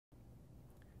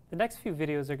The next few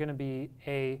videos are going to be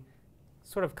a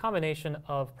sort of combination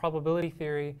of probability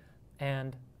theory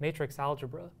and matrix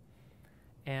algebra.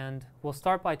 And we'll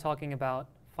start by talking about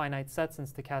finite sets and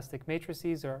stochastic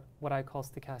matrices, or what I call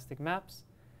stochastic maps.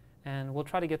 And we'll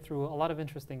try to get through a lot of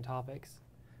interesting topics.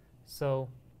 So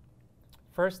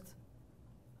first,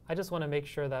 I just want to make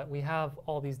sure that we have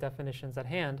all these definitions at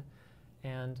hand.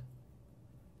 And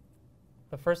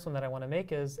the first one that I want to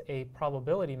make is a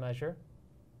probability measure.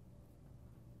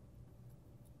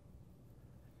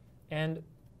 And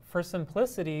for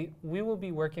simplicity, we will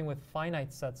be working with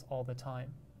finite sets all the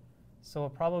time. So a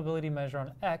probability measure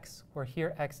on x, where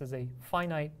here x is a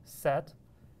finite set,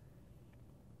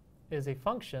 is a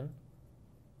function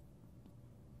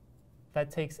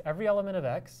that takes every element of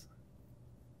x,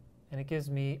 and it gives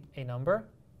me a number.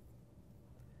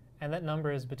 And that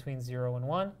number is between 0 and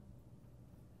 1.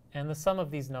 And the sum of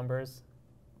these numbers,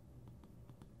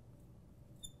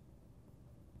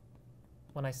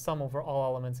 when I sum over all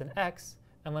elements in x,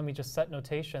 and let me just set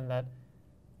notation that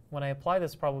when I apply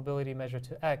this probability measure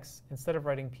to x, instead of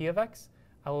writing p of x,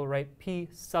 I will write p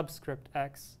subscript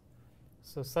x,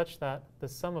 so such that the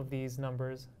sum of these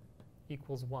numbers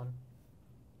equals 1.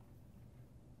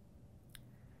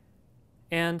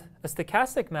 And a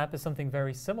stochastic map is something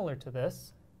very similar to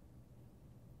this.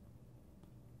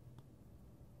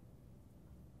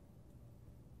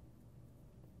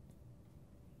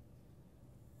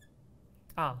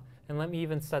 And let me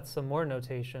even set some more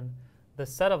notation. The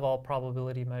set of all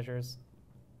probability measures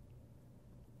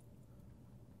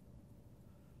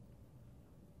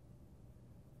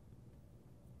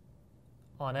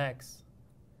on x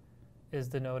is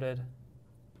denoted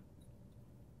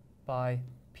by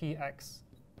px.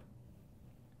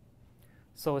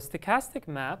 So a stochastic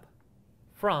map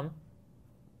from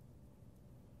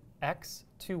x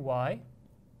to y,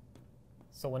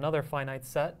 so another finite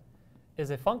set, is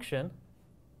a function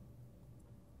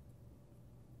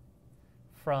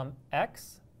from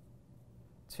x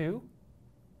to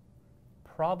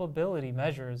probability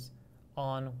measures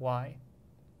on y.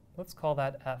 Let's call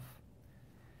that f.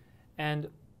 And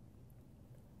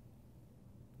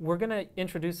we're going to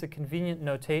introduce a convenient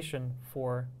notation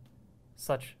for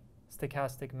such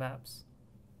stochastic maps.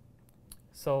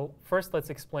 So first,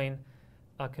 let's explain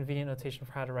a convenient notation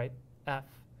for how to write f.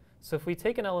 So if we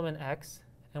take an element x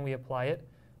and we apply it,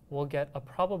 we'll get a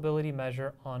probability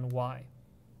measure on y.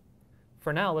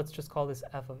 For now, let's just call this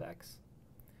f of x.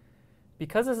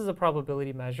 Because this is a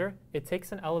probability measure, it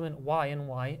takes an element y and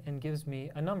y and gives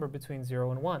me a number between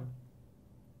 0 and 1.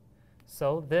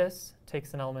 So this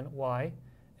takes an element y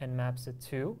and maps it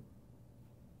to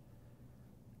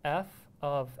f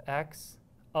of x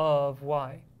of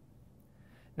y.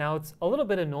 Now, it's a little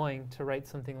bit annoying to write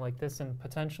something like this and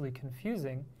potentially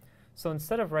confusing. So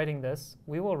instead of writing this,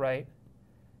 we will write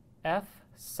f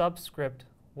subscript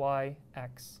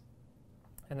yx.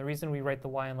 And the reason we write the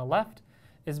y on the left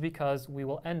is because we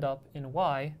will end up in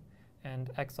y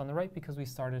and x on the right because we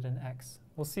started in x.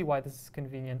 We'll see why this is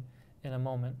convenient in a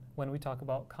moment when we talk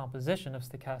about composition of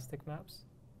stochastic maps.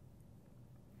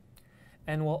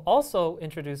 And we'll also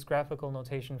introduce graphical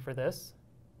notation for this.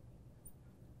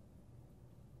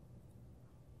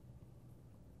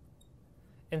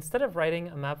 Instead of writing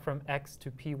a map from x to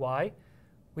py,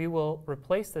 we will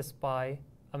replace this by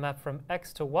a map from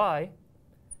x to y,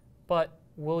 but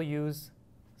we'll use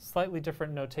slightly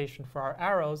different notation for our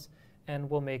arrows, and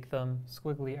we'll make them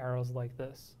squiggly arrows like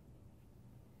this.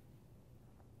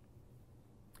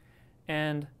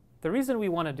 And the reason we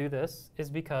want to do this is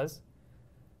because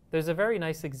there's a very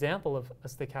nice example of a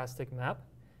stochastic map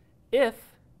if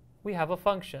we have a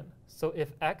function. So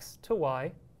if x to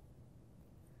y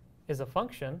is a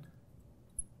function,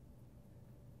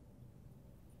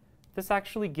 this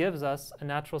actually gives us a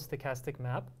natural stochastic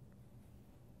map.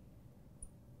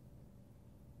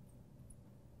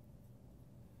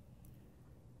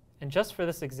 And just for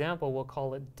this example, we'll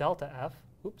call it delta f.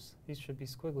 Oops, these should be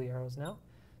squiggly arrows now.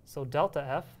 So delta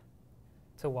f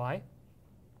to y,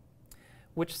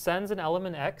 which sends an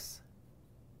element x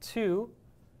to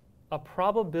a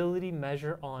probability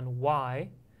measure on y.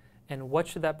 And what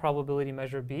should that probability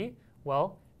measure be?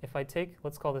 Well, if I take,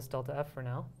 let's call this delta f for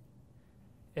now.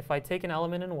 If I take an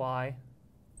element in y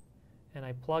and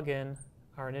I plug in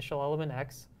our initial element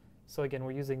x, so again,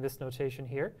 we're using this notation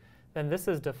here, then this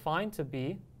is defined to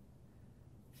be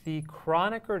the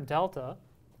Kronecker delta.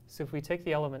 So if we take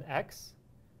the element x,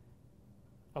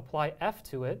 apply f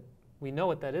to it, we know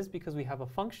what that is because we have a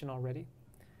function already.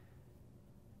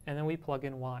 And then we plug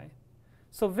in y.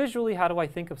 So visually, how do I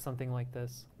think of something like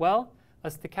this? Well, a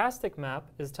stochastic map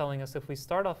is telling us if we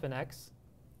start off in x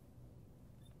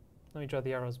let me draw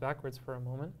the arrows backwards for a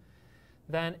moment,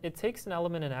 then it takes an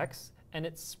element in X and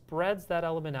it spreads that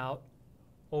element out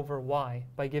over Y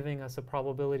by giving us a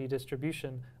probability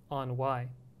distribution on Y.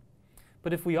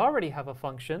 But if we already have a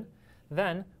function,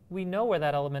 then we know where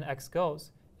that element X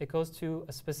goes. It goes to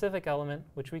a specific element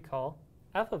which we call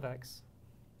f of X.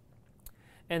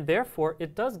 And therefore,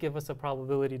 it does give us a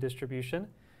probability distribution.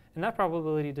 And that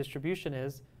probability distribution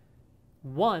is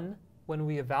 1 when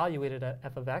we evaluate it at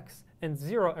f of X and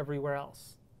 0 everywhere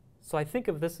else. So I think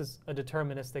of this as a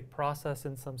deterministic process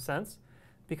in some sense,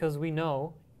 because we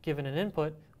know, given an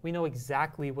input, we know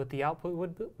exactly what the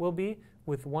output will be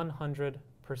with 100%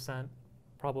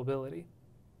 probability.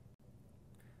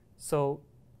 So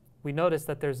we notice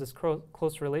that there's this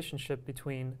close relationship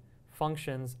between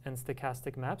functions and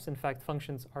stochastic maps. In fact,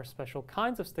 functions are special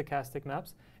kinds of stochastic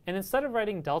maps. And instead of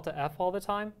writing delta f all the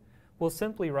time, we'll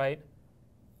simply write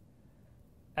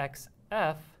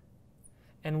xf,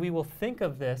 and we will think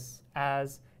of this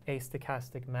as a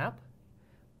stochastic map,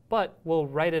 but we'll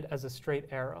write it as a straight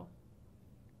arrow.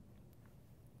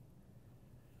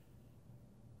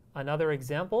 Another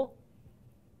example,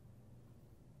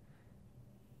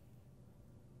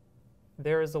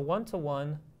 there is a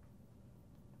one-to-one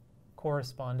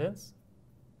correspondence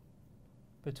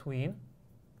between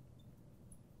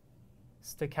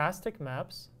stochastic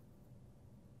maps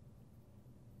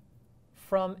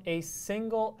from a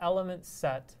single element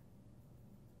set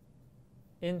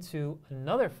into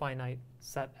another finite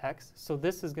set X. So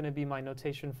this is going to be my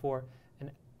notation for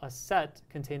a set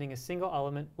containing a single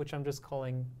element, which I'm just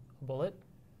calling a bullet,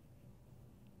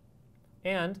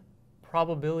 and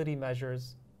probability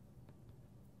measures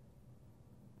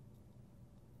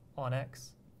on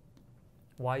X.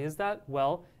 Why is that?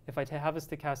 Well, if I have a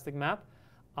stochastic map,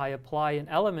 I apply an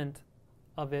element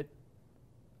of it,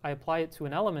 I apply it to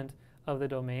an element of the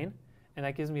domain, and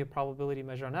that gives me a probability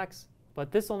measure on X.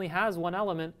 But this only has one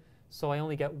element, so I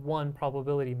only get one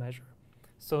probability measure.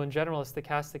 So in general, a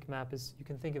stochastic map is, you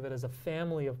can think of it as a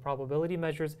family of probability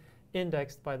measures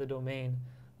indexed by the domain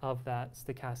of that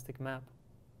stochastic map.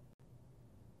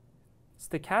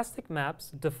 Stochastic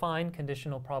maps define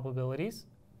conditional probabilities.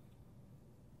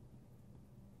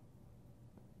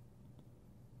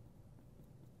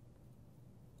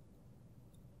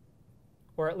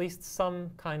 Or at least some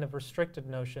kind of restricted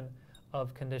notion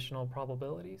of conditional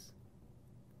probabilities.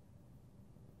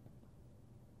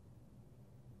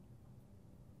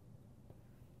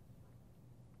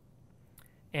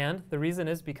 And the reason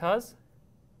is because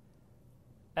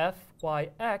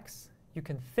fyx, you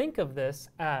can think of this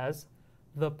as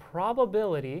the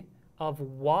probability of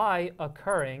y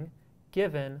occurring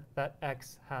given that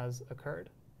x has occurred.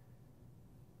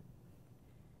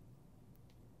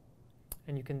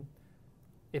 And you can,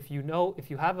 if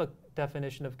you have a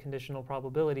definition of conditional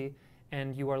probability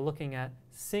and you are looking at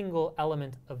single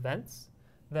element events,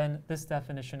 then this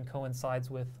definition coincides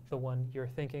with the one you're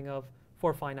thinking of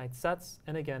for finite sets,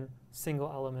 and again, single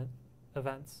element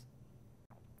events.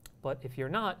 But if you're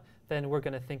not, then we're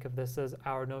going to think of this as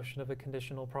our notion of a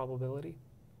conditional probability.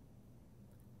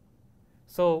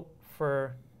 So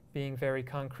for being very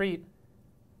concrete,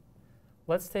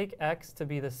 let's take X to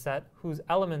be the set whose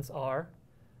elements are,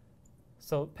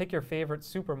 so pick your favorite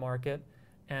supermarket,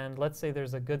 and let's say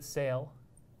there's a good sale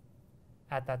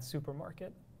at that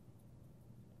supermarket.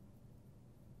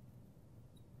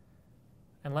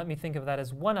 And let me think of that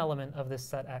as one element of this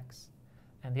set X.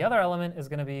 And the other element is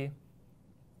going to be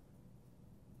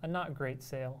a not great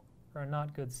sale or a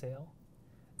not good sale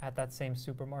at that same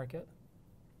supermarket.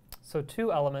 So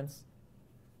two elements,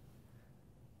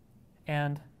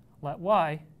 and let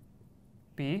Y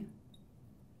be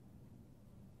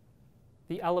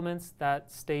the elements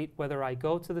that state whether I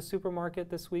go to the supermarket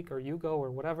this week or you go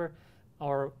or whatever,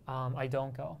 or I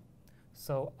don't go.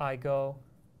 So I go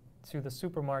to the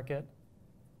supermarket,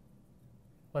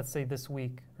 let's say this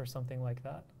week or something like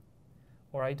that,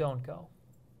 or I don't go.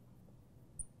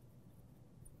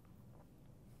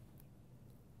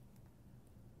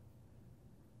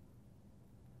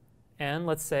 And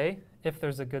let's say if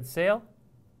there's a good sale,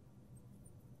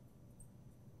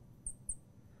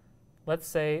 let's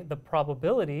say the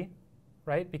probability,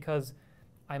 right, because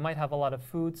I might have a lot of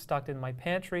food stocked in my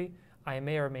pantry, I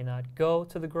may or may not go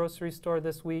to the grocery store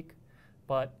this week,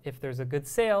 but if there's a good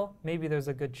sale, maybe there's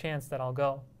a good chance that I'll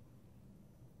go.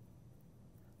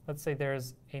 Let's say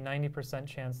there's a 90%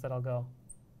 chance that I'll go.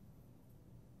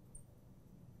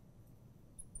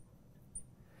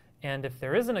 And if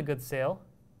there isn't a good sale,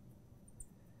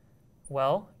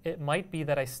 well, it might be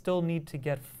that I still need to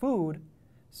get food,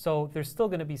 so there's still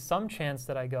going to be some chance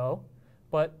that I go,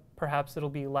 but perhaps it'll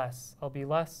be less. I'll be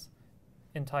less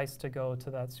enticed to go to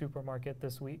that supermarket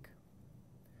this week.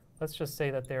 Let's just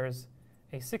say that there's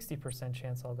a 60%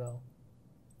 chance I'll go.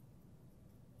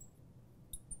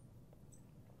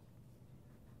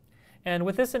 And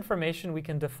with this information, we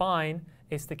can define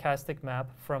a stochastic map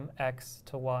from x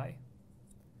to y.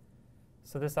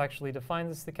 So this actually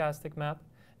defines the stochastic map,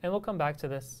 and we'll come back to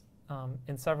this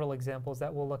in several examples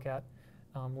that we'll look at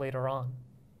later on,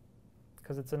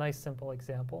 because it's a nice simple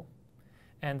example.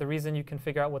 And the reason you can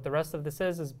figure out what the rest of this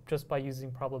is just by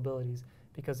using probabilities,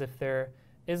 because if there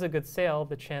is a good sale,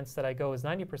 the chance that I go is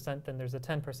 90%, then there's a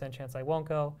 10% chance I won't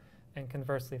go, and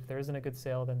conversely, if there isn't a good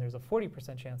sale, then there's a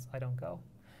 40% chance I don't go.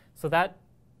 So that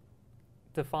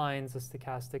defines a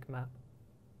stochastic map.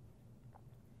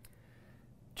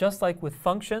 Just like with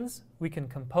functions, we can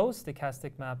compose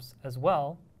stochastic maps as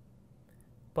well,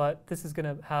 but this is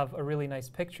going to have a really nice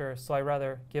picture, so I'd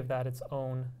rather give that its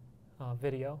own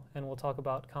video, and we'll talk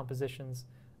about compositions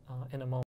in a moment.